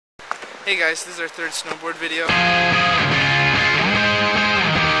Hey guys, this is our third snowboard video.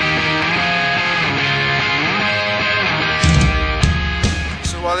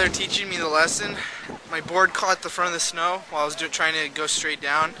 So while they're teaching me the lesson, my board caught the front of the snow while I was trying to go straight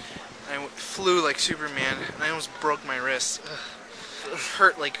down. And I flew like Superman, and I almost broke my wrist. It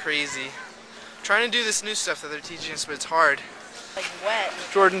hurt like crazy. I'm trying to do this new stuff that they're teaching us, but it's hard. Like wet.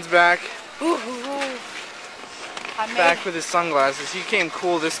 Jordan's back. Ooh. Back with his sunglasses. He came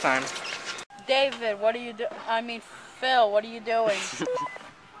cool this time. David, what are you doing? I mean, Phil, what are you doing?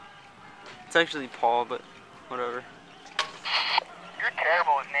 It's actually Paul, but whatever. You're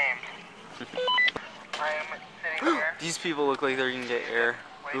terrible with names. I am sitting here. These people look like they're gonna get air.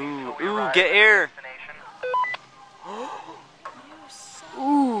 Waiting till we Ooh, arrive get at air! destination.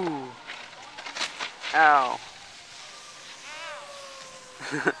 Ooh! Ow.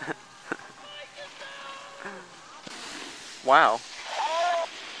 Wow.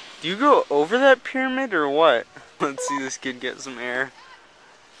 Do you go over that pyramid or what? Let's see this kid get some air.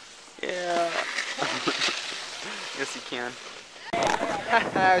 Yeah. Yes, he can.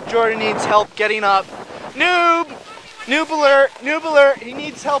 Jordan needs help getting up. Noob! Noob alert! Noob alert! He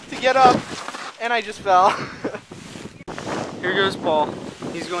needs help to get up. And I just fell. Here goes Paul.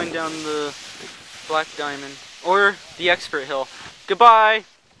 He's going down the Black Diamond. Or the Expert Hill. Goodbye!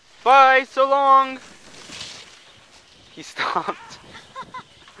 Bye! So long! He stopped.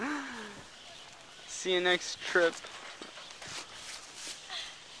 See you next trip.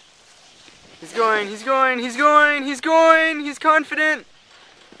 He's going, he's going, he's going, he's going, he's confident.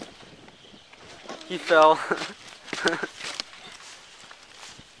 He fell.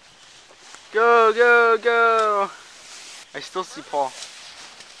 Go, go, go. I still see Paul.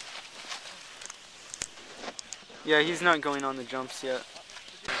 Yeah, he's not going on the jumps yet.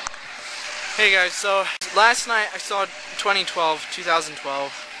 Hey guys, so last night I saw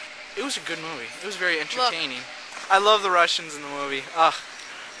 2012. It was a good movie. It was very entertaining. I love the Russians in the movie. Ugh.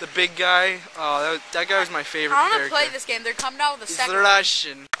 The big guy, oh, that guy was my favorite character. I want to play this game. They're coming out with a He's second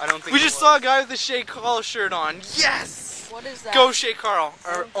Russian. I don't think we just saw a guy with a Shea Carl shirt on. Yes! What is that? Go Shea Carl.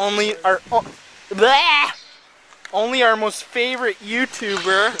 Only our most favorite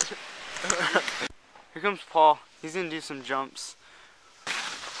YouTuber. Here comes Paul. He's gonna do some jumps.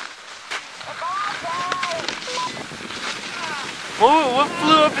 Whoa, what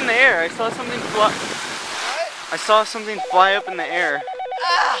flew up in the air? I saw something fly. I saw something fly up in the air.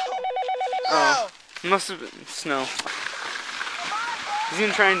 Oh, it must have been snow. He's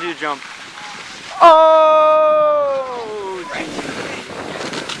gonna try and do a jump. Oh!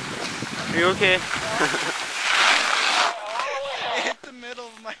 Are you okay? It hit the middle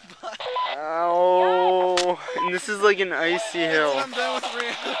of my butt. Ow! And this is like an icy hill. I'm done with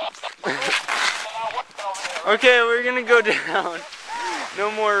ramps. Okay, we're gonna go down. No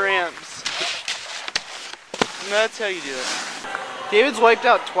more ramps. And that's how you do it. David's wiped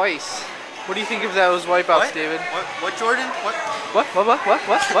out twice. What do you think of those wipeouts, What? David? What, Jordan? What? What?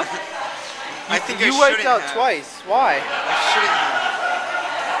 I think you I wiped shouldn't out have. twice. Why? I shouldn't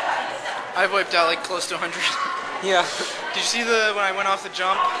have. I've wiped out like close to 100. Yeah. Did you see when I went off the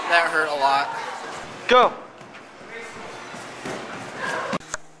jump? That hurt a lot. Go!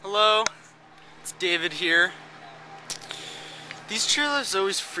 Hello, it's David here. These chairlifts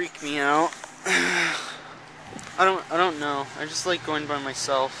always freak me out. I don't know. I just like going by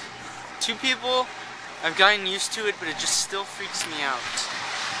myself. Two people, I've gotten used to it, but it just still freaks me out.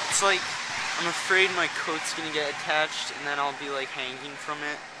 It's like I'm afraid my coat's gonna get attached and then I'll be like hanging from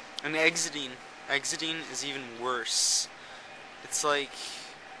it. And exiting is even worse. It's like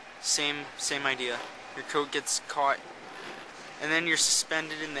same idea. Your coat gets caught and then you're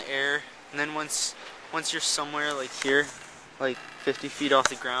suspended in the air, and then once you're somewhere like here, like 50 feet off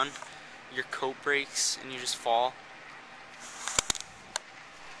the ground, your coat breaks and you just fall.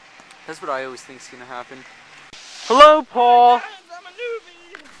 That's what I always think is gonna happen. Hello, Paul. Guys, I'm a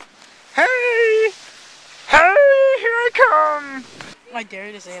newbie. Hey! Hey, here I come! I dare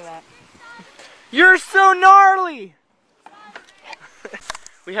you to say that. You're so gnarly!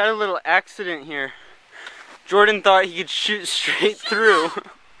 We had a little accident here. Jordan thought he could shoot straight through.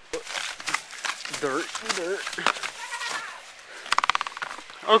 Dirt.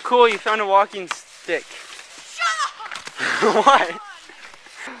 Oh cool, you found a walking stick. What?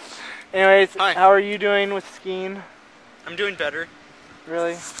 Anyways, Hi. how are you doing with skiing? I'm doing better.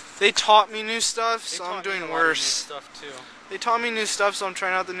 Really? They taught me new stuff, so I'm doing worse. Stuff too. They taught me new stuff, so I'm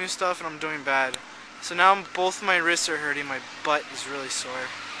trying out the new stuff, and I'm doing bad. So now both my wrists are hurting. My butt is really sore.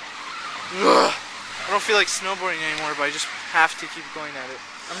 Ugh. I don't feel like snowboarding anymore, but I just have to keep going at it.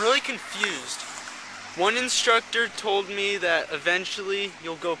 I'm really confused. One instructor told me that eventually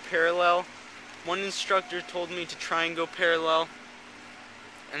you'll go parallel. One instructor told me to try and go parallel.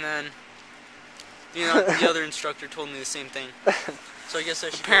 And then, you know, the other instructor told me the same thing. So I guess I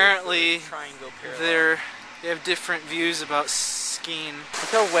should Apparently, try and go parallel. they have different views about skiing.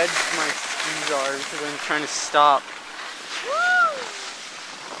 Look how wedged my skis are because I'm trying to stop.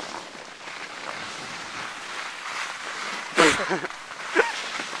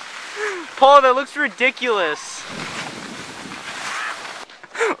 Paul, that looks ridiculous.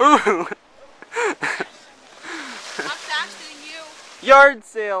 Ooh. I'm faster than you. Yard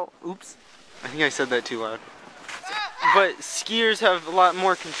sale. Oops. I think I said that too loud. But skiers have a lot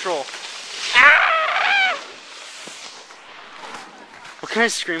more control. What kind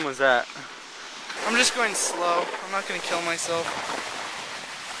of scream was that? I'm just going slow. I'm not gonna kill myself.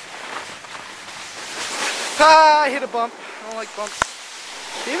 Ah, I hit a bump. I don't like bumps.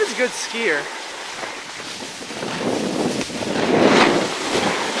 David's a good skier.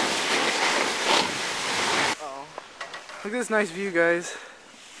 Uh-oh. Look at this nice view, guys.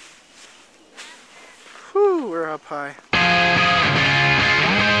 Whew, we're up high.